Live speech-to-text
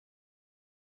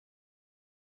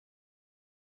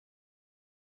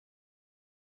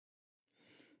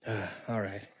All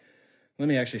right. Let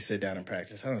me actually sit down and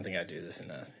practice. I don't think I do this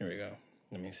enough. Here we go.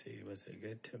 Let me see. What's a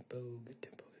good tempo? Good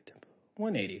tempo, good tempo.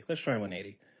 180. Let's try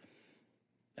 180.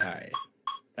 All right.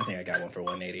 I think I got one for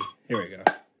 180. Here we go.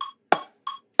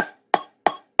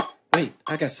 Wait,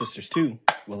 I got sisters too.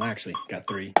 Well, actually, got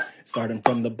 3. Starting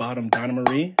from the bottom, Donna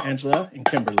Marie, Angela, and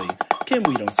Kimberly. Kim,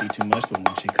 we don't see too much, but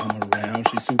when she come around,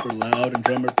 she's super loud and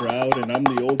drummer proud, and I'm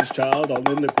the oldest child all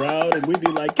in the crowd, and we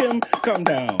be like, Kim, calm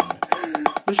down.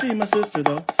 But she my sister,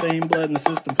 though, same blood in the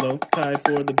system flow, tied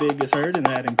for the biggest herd, and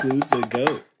that includes the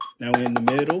goat. Now in the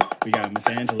middle, we got Miss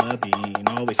Angela Bean,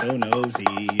 always so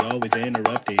nosy, always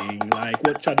interrupting, like,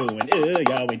 what y'all doing?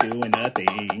 Y'all ain't doing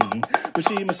nothing. But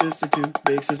she my sister too,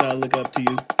 big sis, I look up to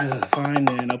you. Fine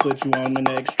then, I'll put you on the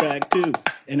next track too.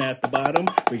 And at the bottom,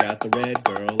 we got the red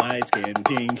girl, light skin,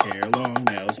 pink hair, long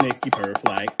nails, Nikki Perf,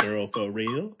 like, girl for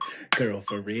real,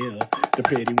 the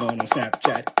pretty one on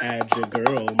Snapchat, add your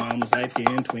girl, mama's light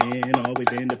skin twin,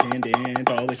 always independent,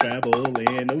 always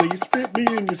traveling, at least fit me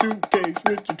in your suitcase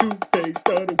with your toothpaste,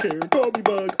 I don't care, call me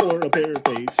bug or a pear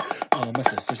face. All my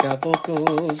sisters got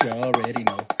vocals, you already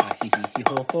know, ha hee hee hee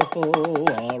ho ho ho,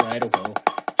 alright, oh,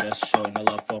 just showing the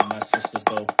love for my sisters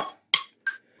though.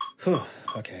 Whew,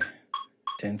 okay,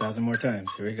 10,000 more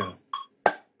times, here we go.